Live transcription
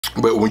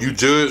But when you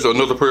judge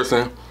another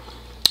person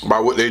by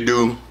what they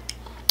do,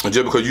 and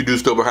just because you do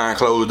stuff behind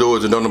closed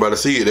doors and don't nobody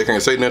see it, they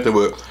can't say nothing.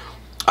 But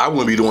I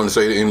wouldn't be the one to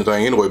say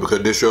anything anyway,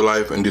 because this your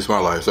life and this my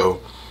life.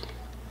 So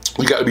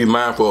you got to be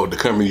mindful of the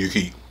company you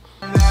keep.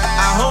 I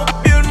hope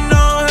you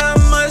know how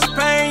much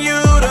pain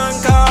you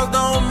done caused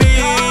on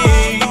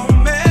me.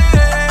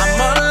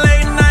 I'm up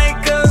late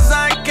night 'cause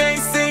I can't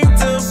seem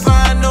to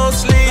find no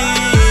sleep.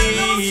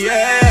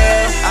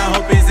 Yeah, I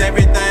hope it's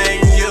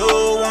everything you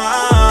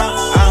want.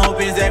 I hope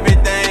it's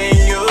everything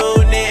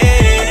you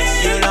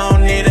need. You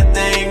don't need a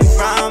thing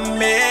from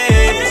me.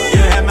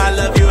 You had my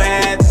love, you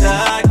had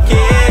the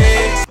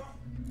key.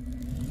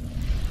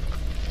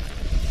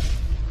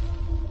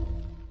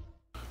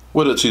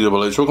 What up,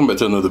 TWH? Welcome back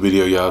to another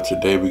video, y'all.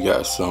 Today we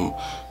got some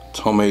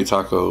homemade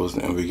tacos,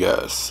 and we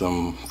got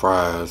some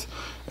fries,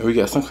 and we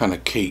got some kind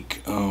of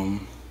cake.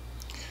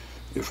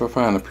 If I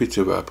find a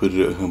picture of it, I'll put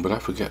it up here, but I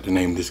forgot the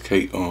name of this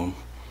cake. Y'all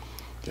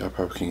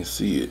probably can't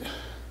see it.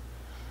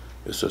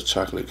 It's a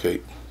chocolate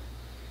cake.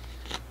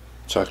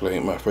 Chocolate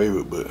ain't my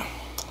favorite, but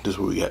this is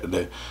what we got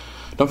today.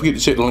 Don't forget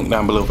to check the link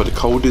down below for the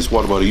coldest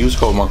water bottle. Use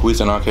code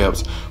Marqeaseh in all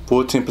caps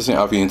for 10%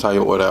 off your entire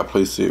order. I'll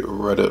place it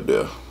right up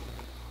there.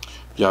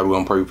 Y'all, we're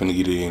gonna pray for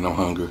get it in. I'm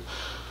hungry.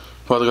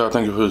 Father God,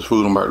 thank you for this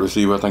food I'm about to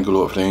receive. I thank you,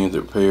 Lord, for the hands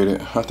that prepared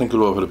it. I thank you,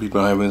 Lord, for the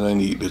people in heaven they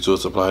need, that you'll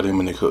supply them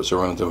and their cups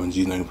around them. In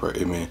Jesus' name, pray.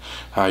 Amen.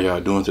 How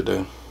y'all doing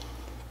today?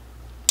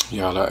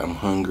 Y'all, I am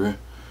hungry.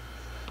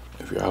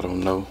 If y'all don't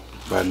know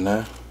by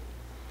now,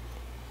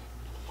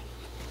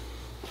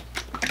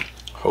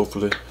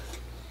 hopefully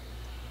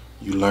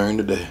you learned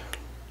today.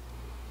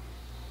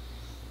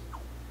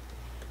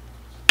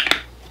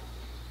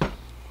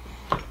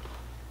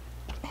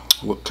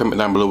 Comment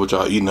down below what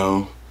y'all eating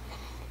on.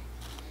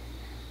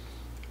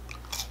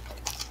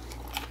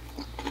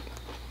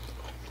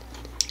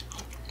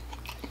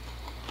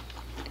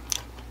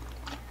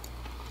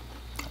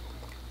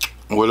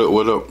 What up,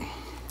 what up?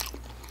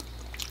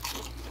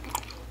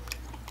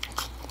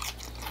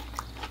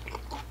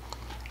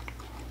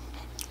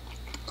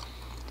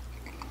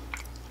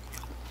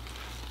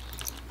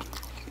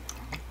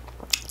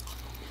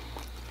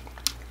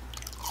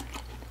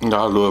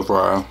 Y'all love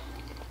fries.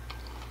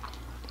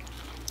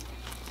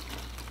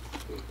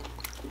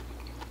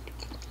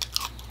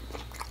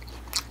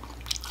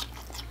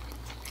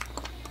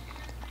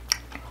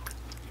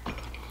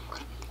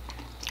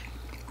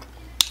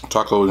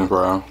 Tacos and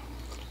fries.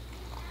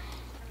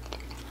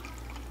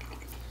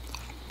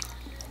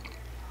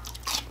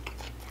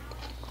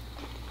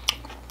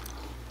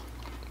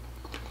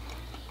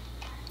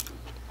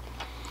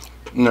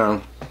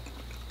 Now,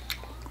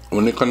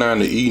 when it come down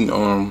to eating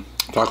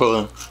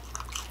tacos,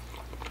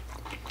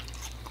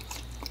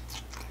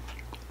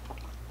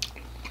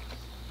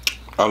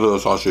 I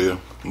love sausage,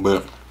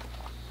 but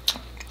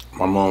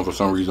my mom for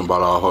some reason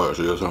bought all hard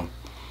shell, so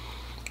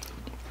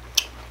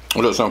I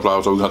love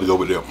sunflower, so we got to go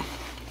with them.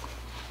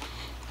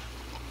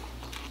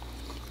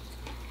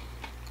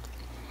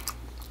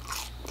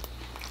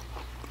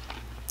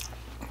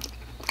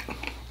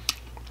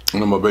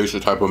 And I'm a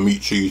basic type of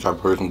meat, cheese type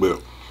of person,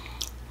 but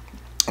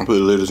I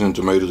put lettuce and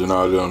tomatoes and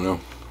all that on there.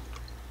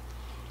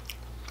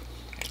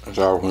 That's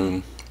all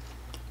when.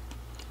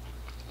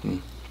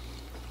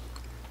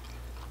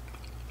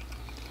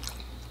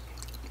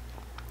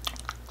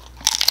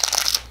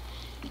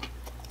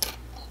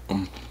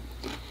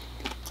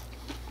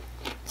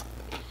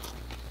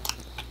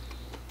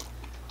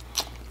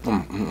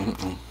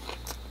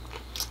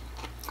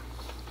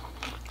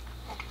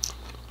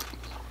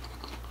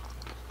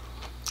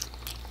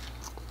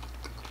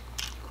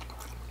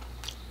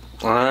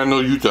 I know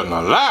you telling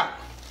a lie.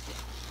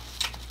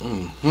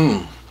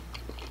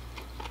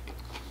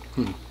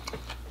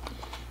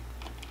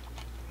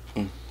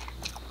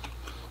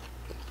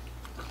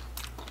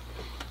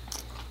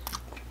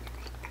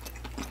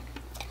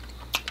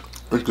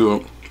 It's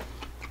good.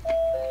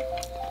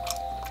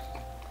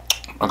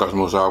 I got some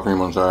more sour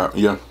cream on the side.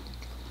 Yeah.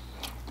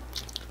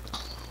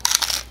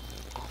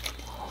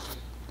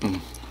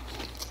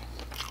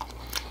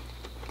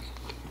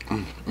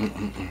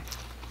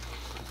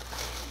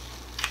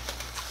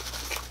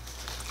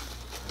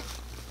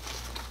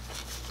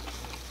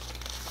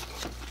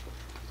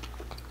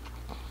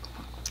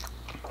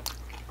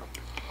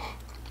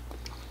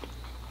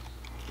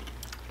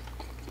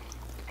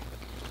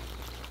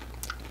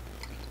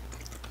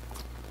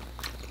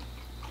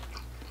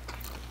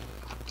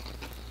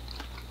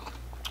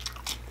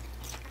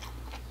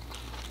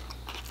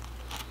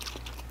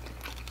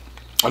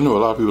 I know a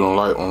lot of people don't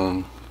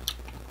like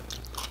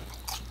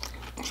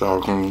sour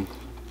cream.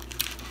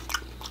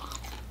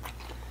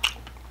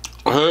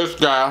 Hey,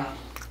 Sky.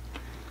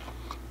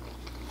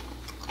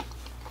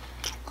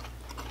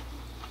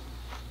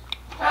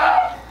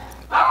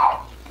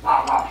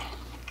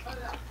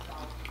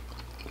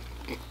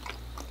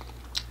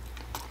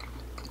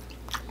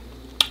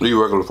 These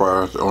regular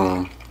fries.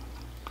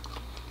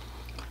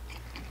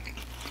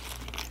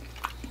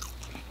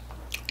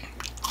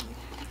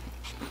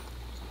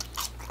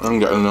 I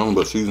ain't got nothing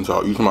but seasoned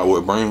salt. You talking about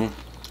what brand?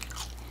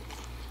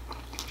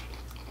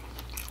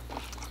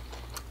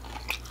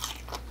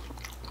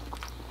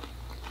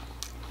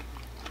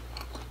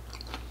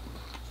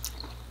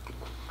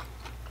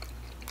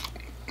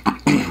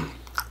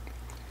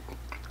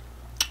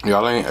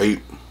 Y'all ain't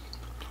ate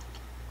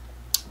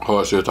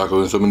hard shell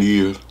tacos in so many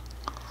years.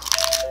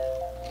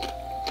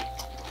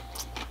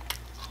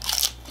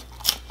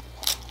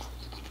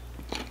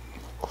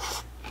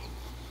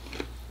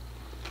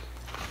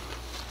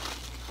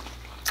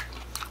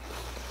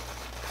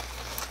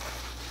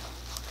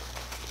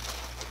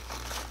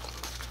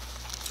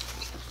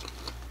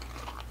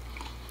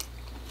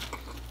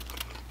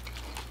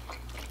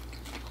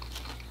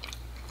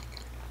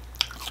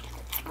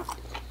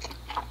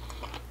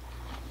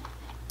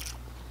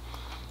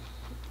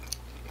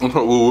 What's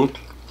up, woo woo?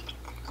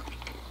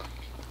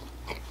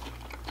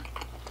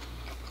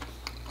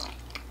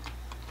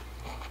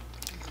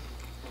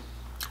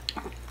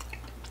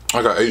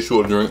 I got 8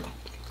 short drink.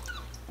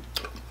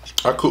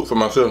 I cook for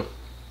myself.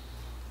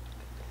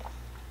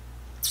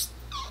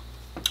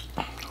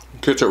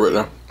 Ketchup right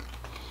there.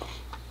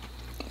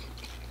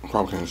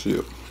 Probably can't see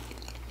it.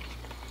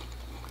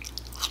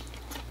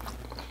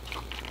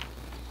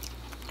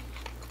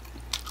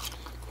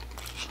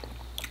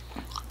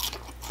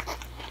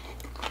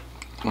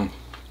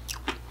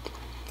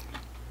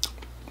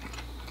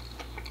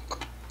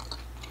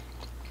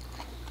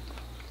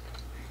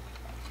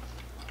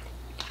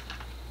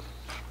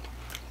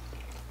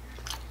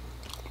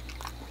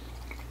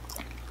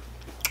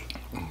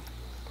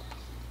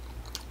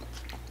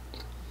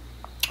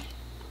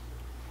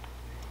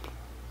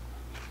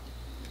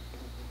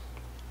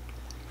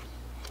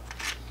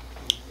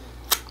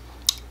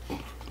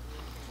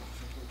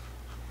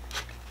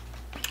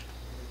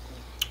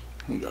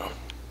 Yeah.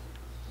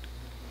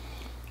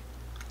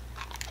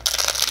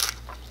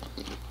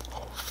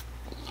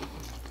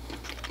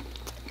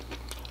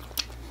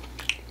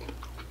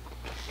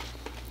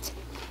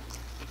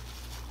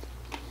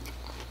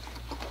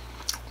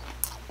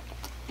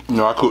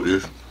 No, I cook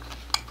this.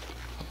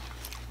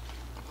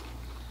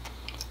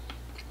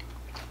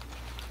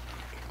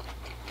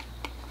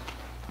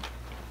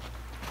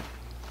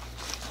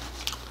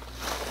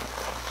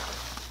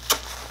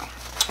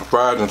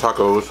 Fries and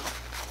tacos.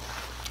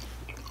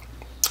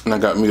 And I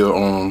got me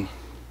a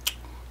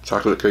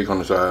chocolate cake on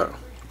the side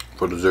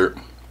for dessert.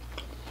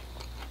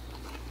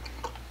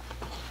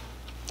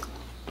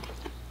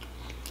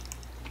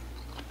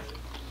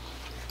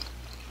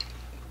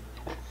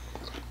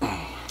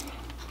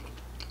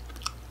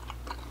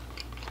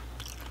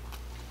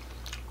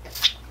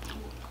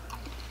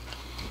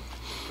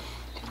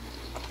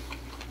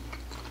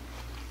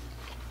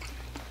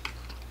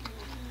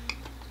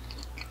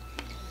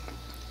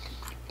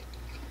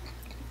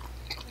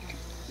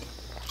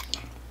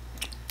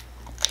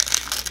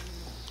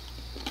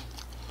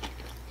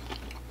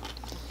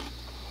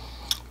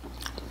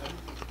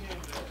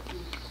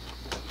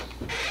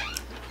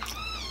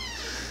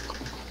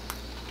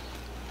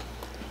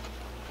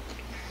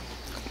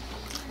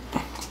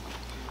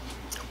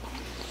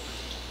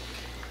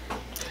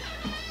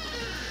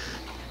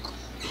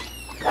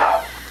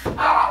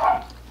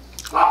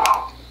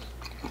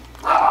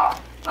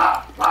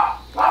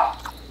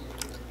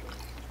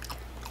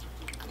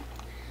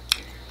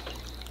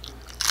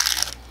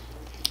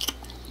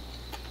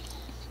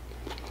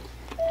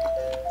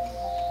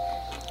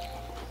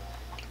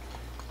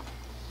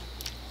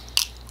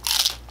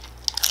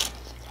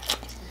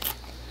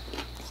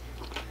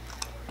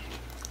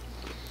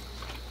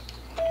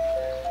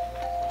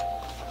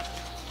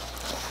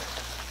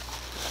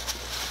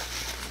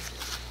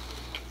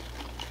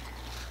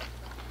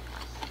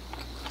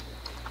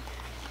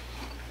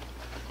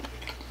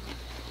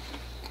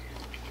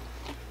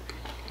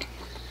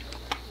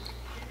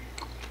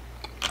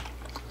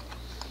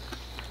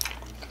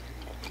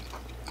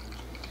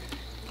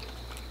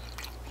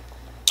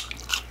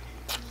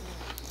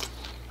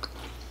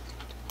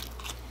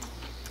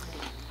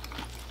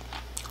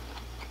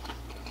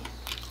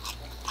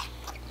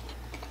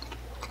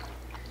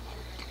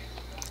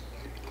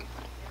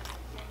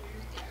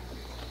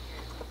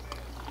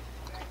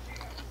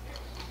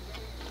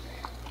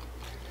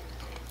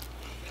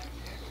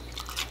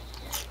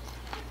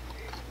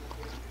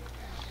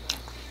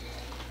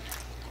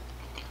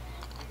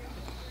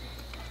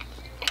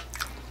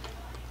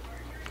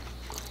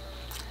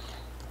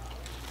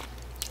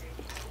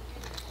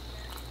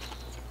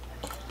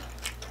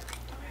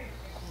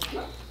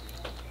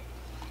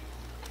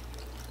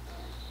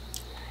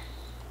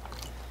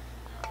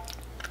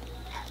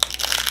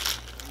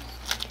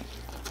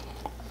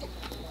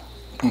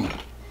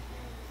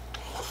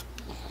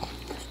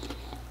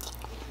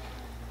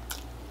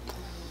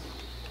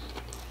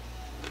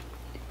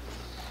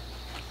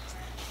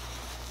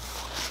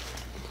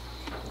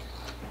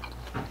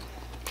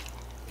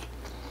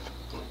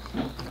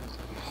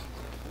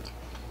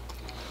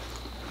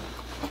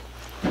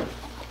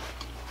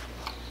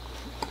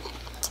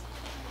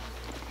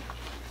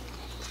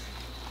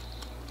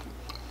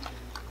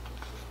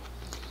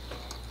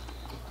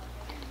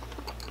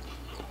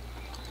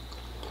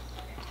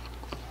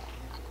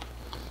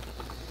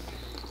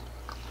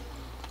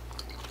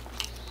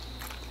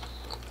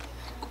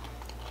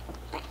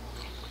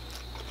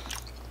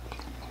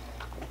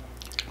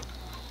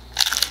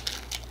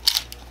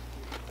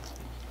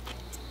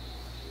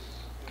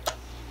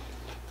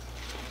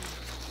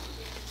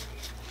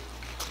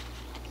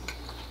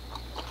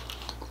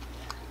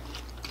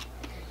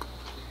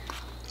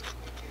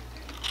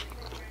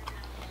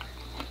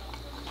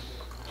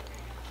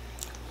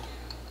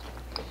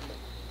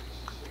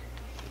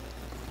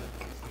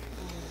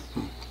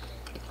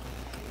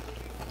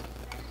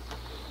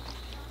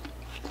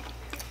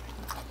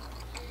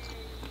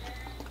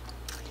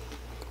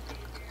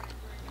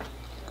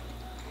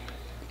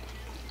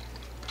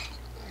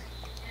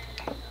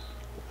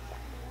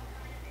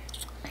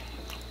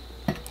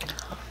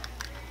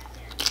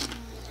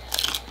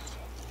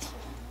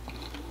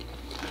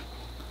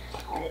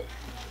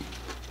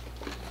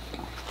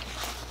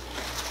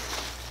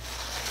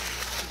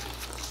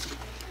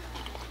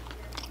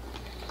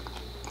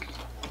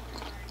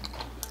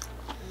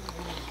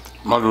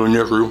 My little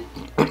nephew.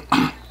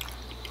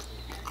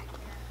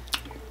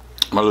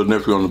 My little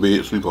nephew on the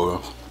bed, sleep over.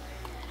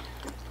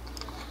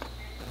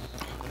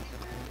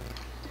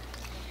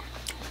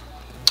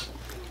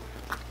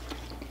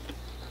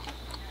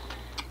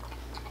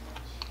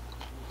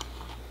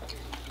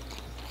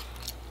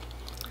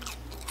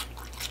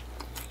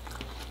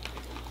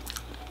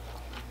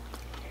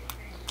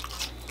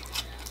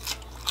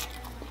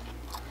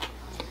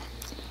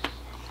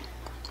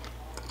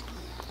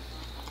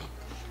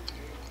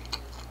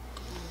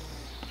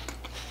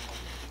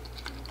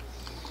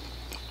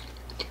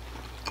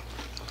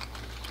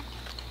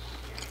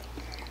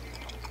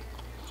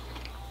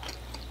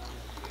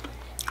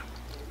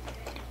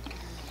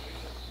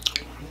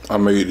 I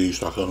made these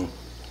tacos.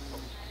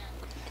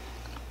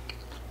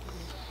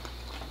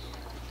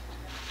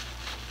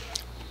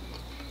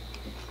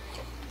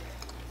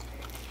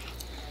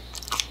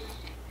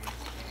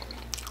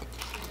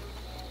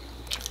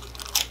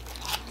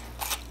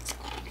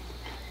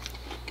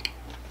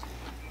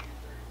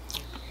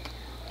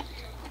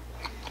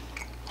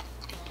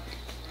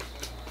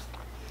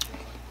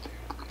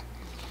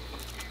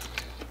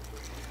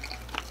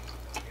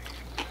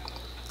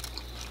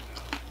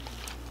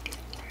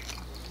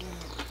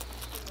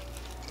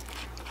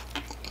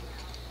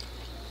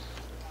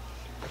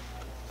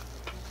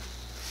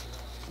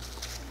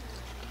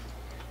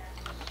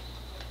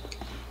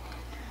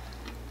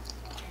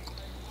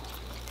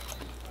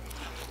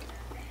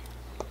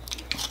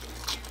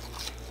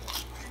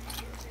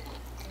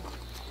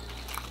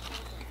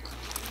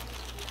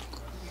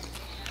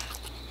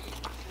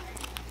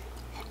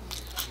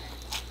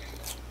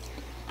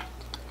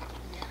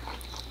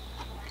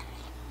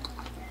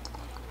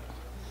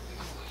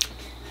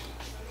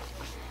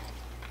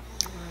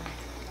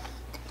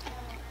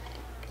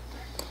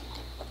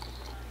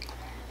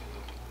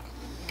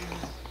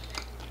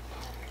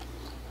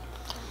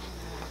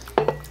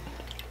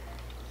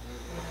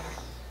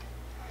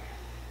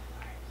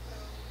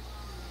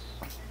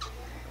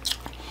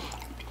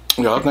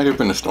 Yeah, I think it's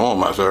been a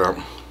storm outside.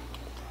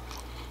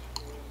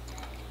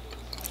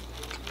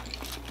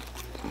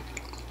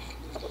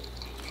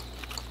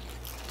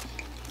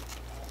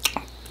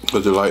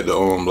 Cause it like the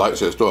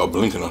lights that start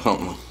blinking or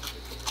something.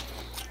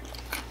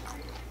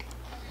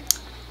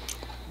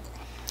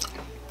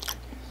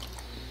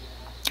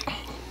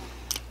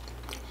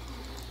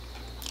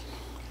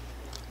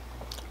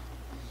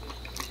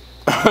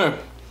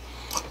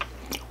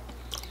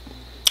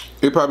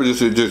 It probably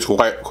just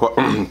quiet.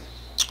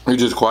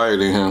 It's just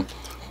quiet in here.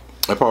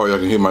 I probably I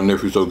can hear my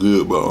nephew so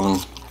good, but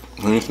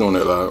he ain't snoring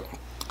that loud.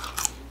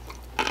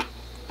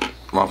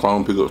 My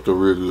phone pick up stuff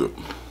real good.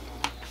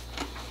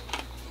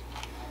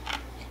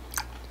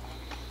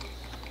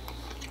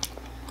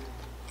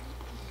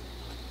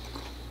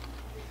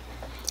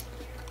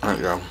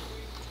 Alright, y'all.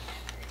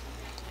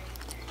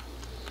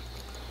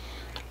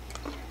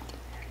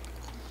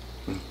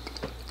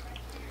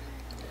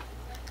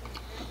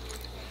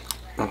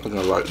 I think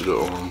I like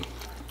the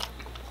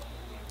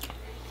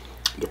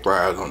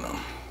fries on them.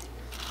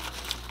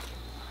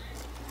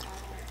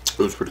 It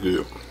was pretty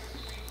good.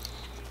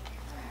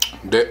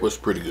 That was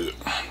pretty good.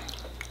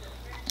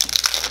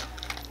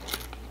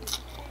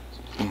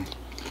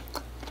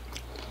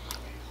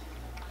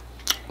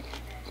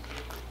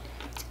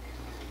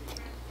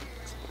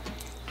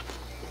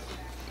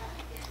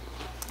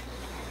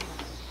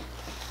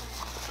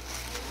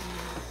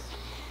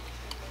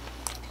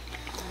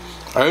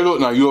 Hey, look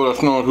now, you all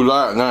snoring too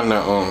loud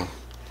now.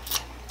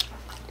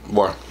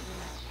 Boy.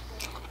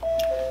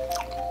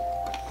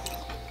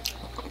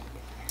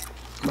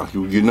 Like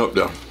you were getting up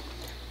there.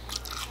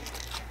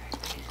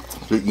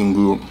 Sitting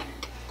good.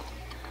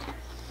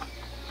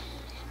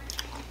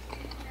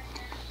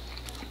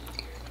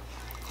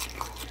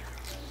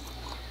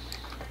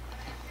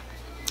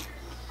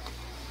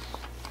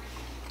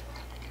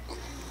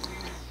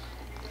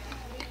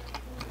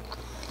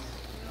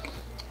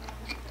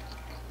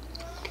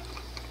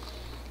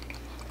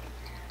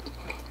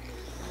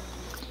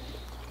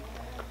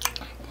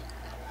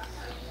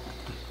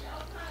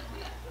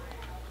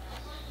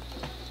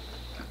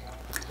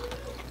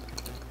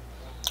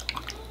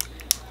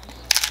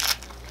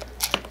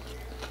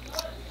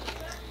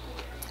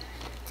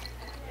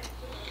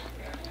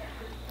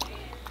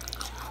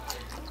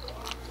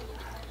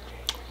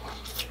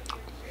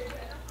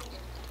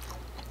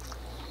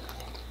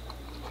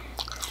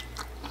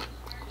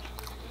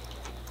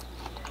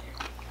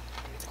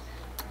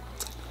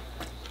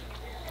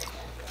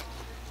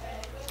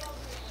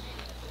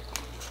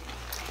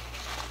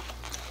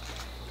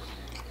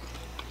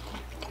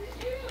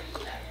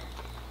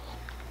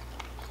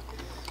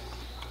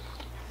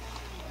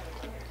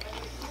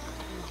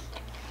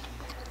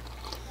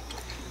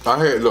 I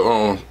had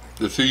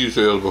the cheese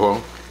shells before.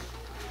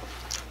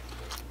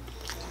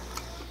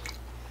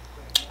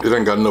 It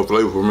ain't got enough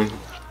flavor for me.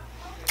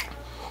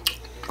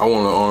 I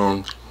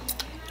want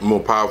a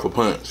more powerful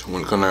punch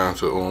when it comes down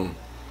to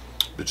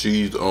the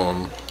cheese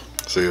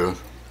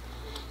shells.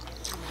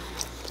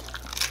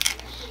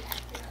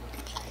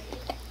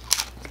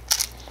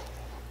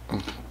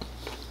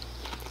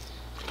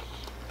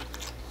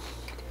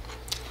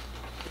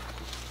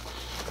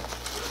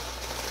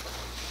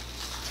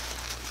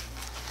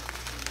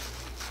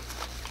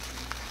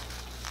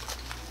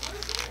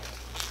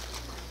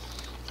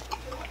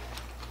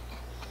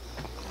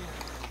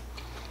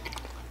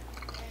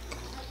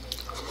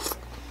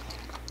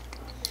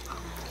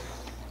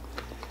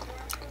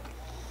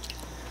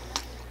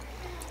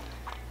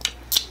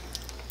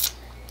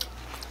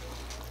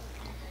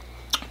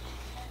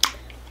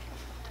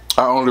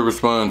 I only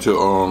respond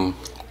to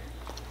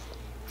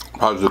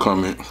positive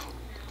comments.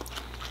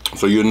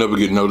 So you'll never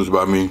get noticed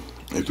by me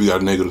if you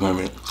got a negative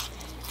comment.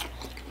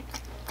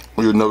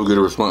 You'll never get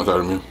a response out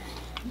of me.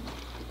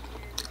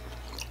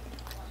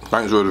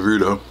 Thanks for the view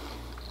though.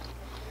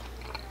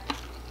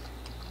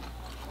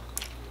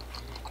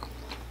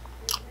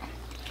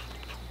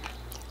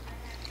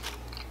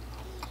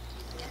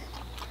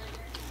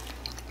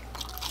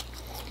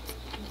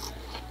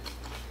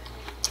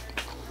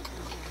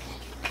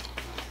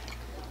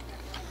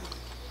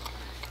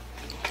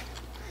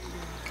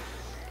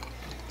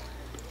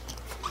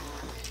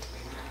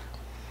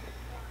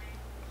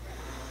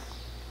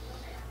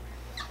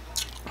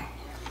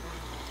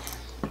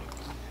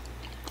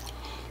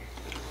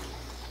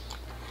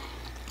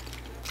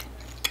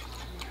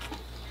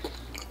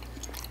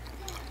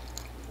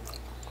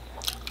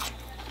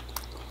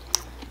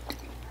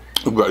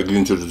 We about to get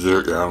into the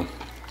dessert, y'all.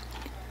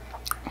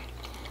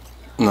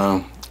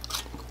 No,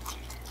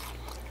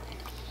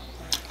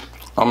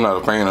 I'm not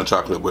a fan of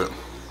chocolate, but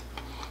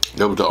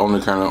that was the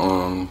only kind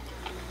of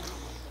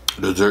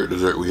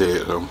dessert we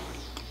had. So I'm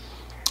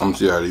gonna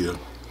see how it is.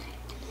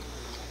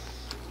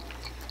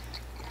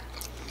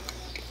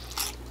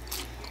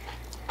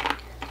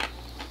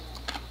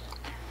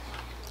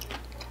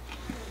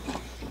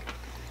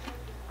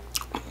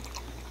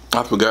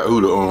 I forgot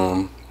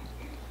who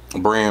the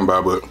brand by,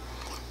 but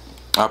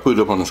I put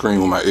it up on the screen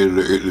when my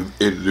editor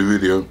edited the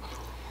video.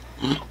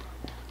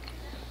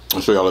 I'll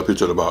show y'all a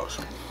picture of the box.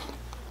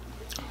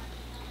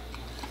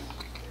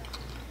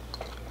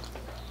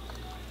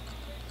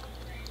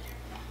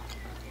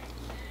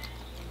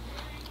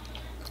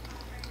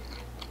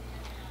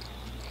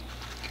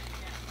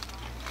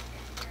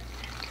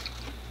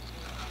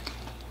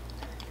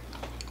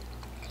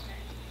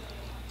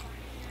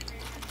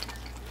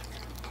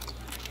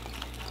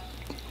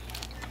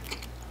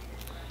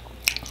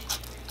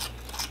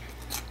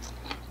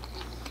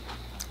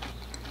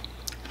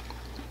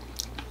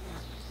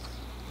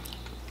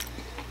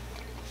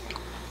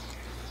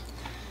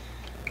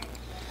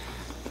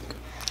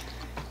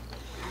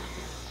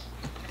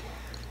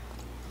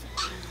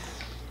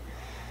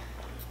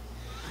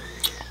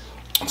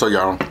 So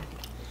y'all,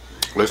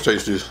 let's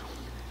taste this.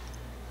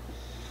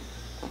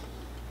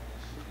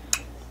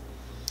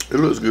 It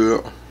looks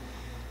good.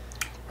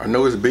 I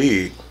know it's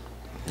big.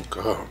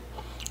 God,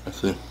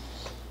 let's see.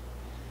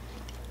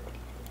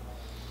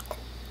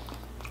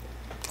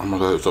 Oh my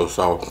God, it's so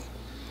soft.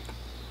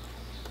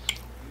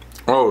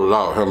 Oh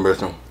Lord, have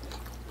mercy.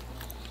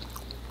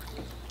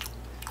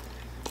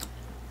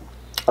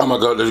 Oh my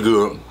God, that's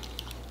good.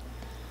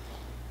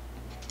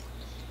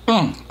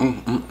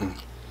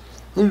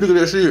 Look at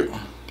that shit.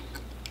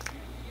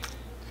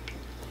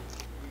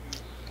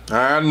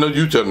 I know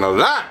you telling a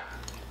lie.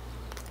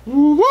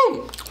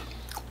 Woo!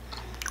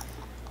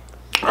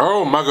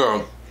 Oh my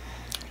God.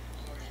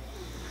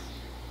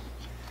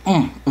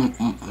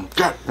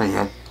 God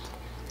damn.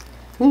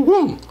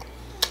 Woo! Wait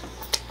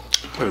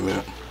a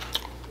minute.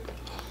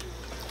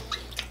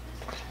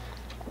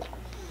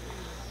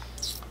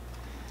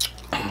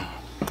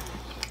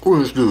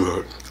 Oh, it's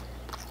good.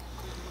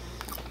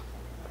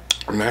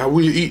 Now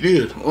we eat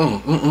this.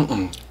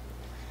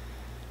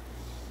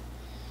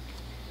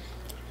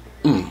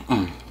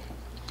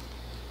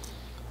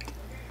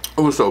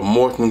 It was so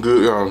moist and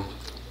good, y'all.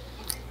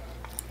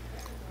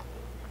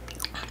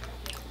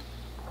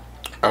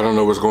 I don't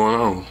know what's going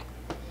on.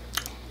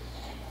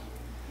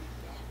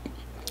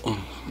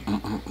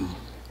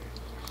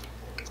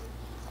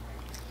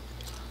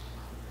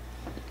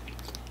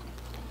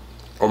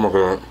 Oh my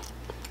God.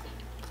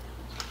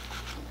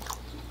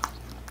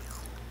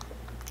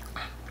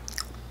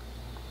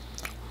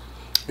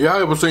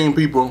 Y'all ever seen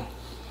people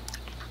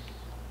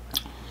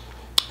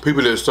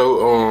that's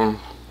so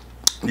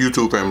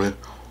YouTube family,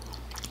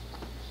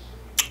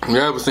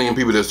 y'all ever seen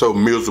people that's so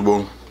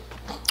miserable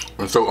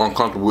and so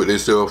uncomfortable with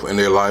themselves and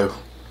their life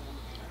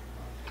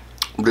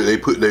that they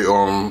put their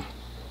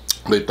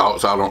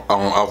thoughts out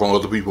off on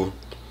other people?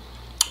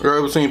 Y'all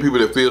ever seen people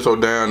that feel so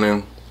down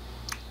and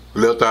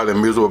left out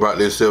and miserable about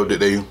themselves that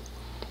they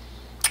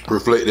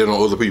reflect that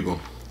on other people?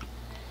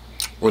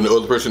 When the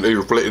other person they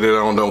reflected it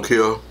on don't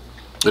care,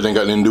 it ain't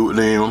got nothing to do with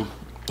them.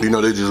 You know,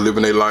 they just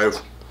living their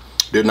life.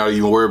 They're not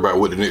even worried about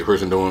what the next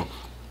person doing.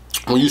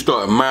 When you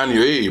start minding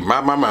your,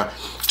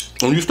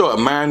 when you start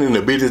minding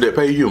the business that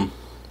pay you,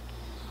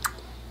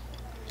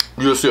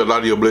 you'll see a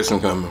lot of your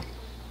blessings coming.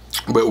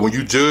 But when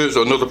you judge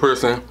another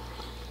person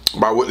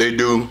by what they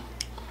do,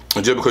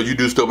 and just because you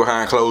do stuff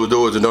behind closed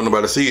doors and don't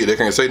nobody see it, they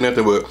can't say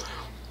nothing. But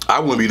I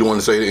wouldn't be the one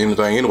to say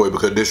anything anyway,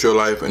 because this your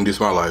life and this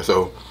my life.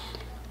 So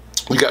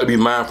you got to be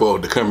mindful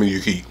of the company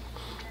you keep.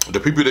 The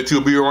people that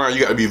you'll be around, you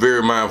got to be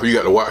very mindful. You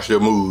got to watch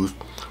their moves.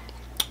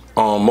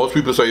 Most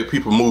people say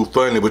people move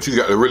funny, but you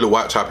got to really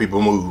watch how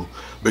people move,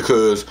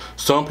 because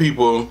some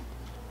people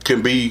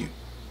can be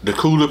the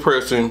cooler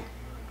person,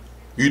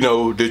 you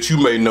know, that you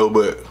may know,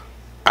 but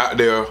out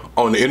there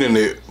on the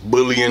internet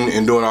bullying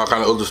and doing all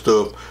kind of other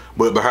stuff,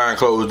 but behind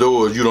closed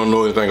doors you don't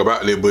know anything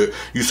about that, but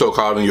you so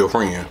called in your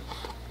friend.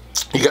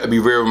 you got to be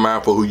very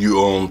mindful who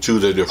you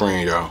choose as your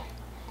friend, y'all.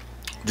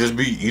 Just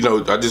be, you know,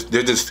 that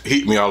just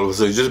hit me all of a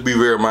sudden. Just be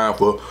very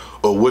mindful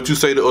of what you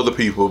say to other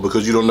people,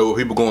 because you don't know what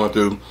people going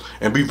through,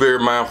 and be very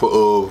mindful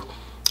of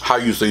how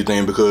you say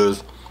things,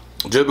 because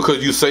just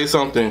because you say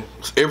something,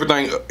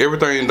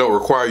 everything don't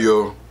require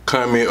your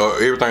comment, or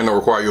everything don't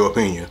require your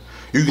opinion.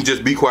 You can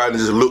just be quiet and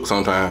just look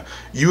sometimes.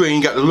 You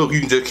ain't got to look, you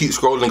can just keep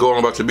scrolling and go on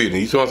about your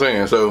business. You see what I'm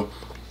saying? So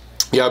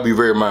y'all be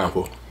very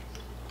mindful.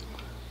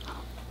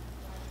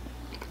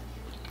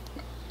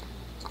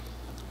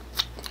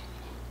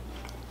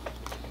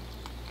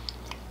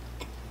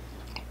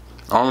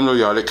 I don't know,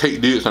 y'all, that cake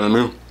did something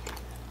to me.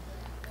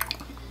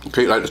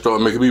 Cake like to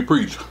start making me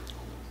preach.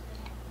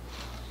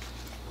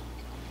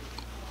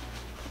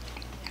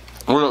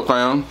 What up,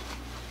 fam?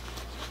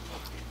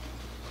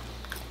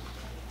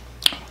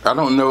 I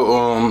don't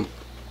know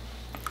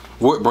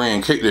what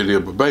brand cake that is,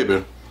 but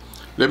baby,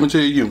 let me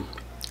tell you,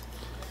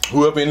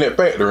 whoever in that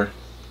factory,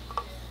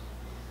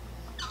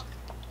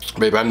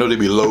 baby, I know they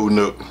be loading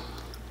up,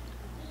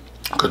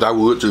 cause I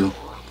would too.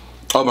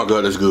 Oh my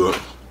God, that's good.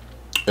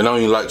 And I don't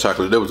even like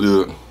chocolate. That was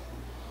good.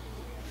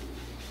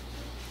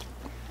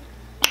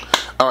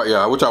 Alright,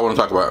 y'all, what y'all want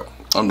to talk about?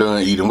 I'm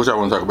done eating. What y'all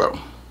want to talk about?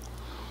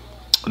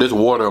 This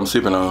water I'm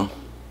sipping on.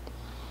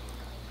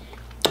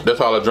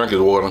 That's all I drink is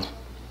water.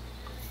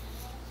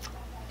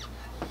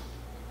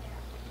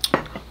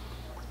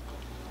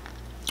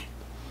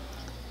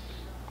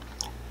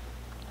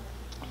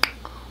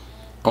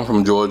 I'm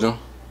from Georgia.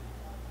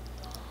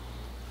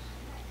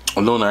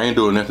 Alone, I ain't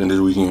doing nothing this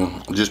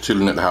weekend. Just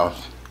chilling at the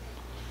house.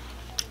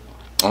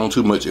 I don't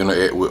too much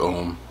interact with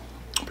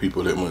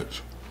people that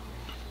much.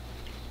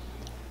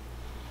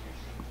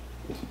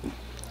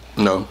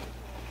 No,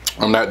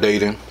 I'm not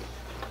dating.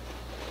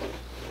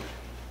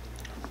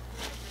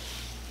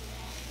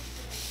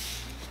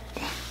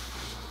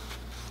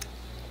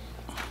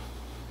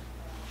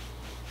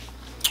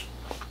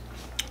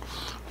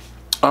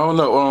 I don't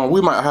know.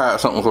 We might hide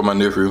something for my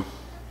nephew.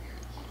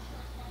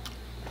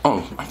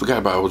 Oh, I forgot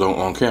about it. I was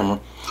on camera.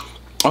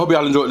 I hope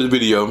y'all enjoyed this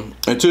video.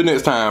 Until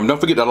next time, don't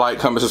forget to like,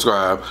 comment,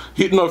 subscribe.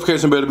 Hit the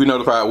notification bell to be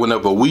notified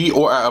whenever we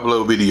or I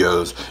upload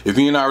videos. If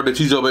you ain't already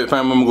TJ Back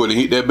family member, go ahead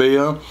and hit that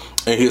bell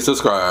and hit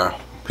subscribe.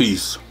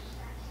 Peace.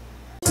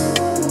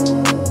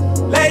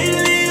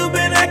 Lately you've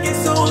been acting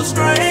so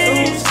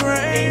strange.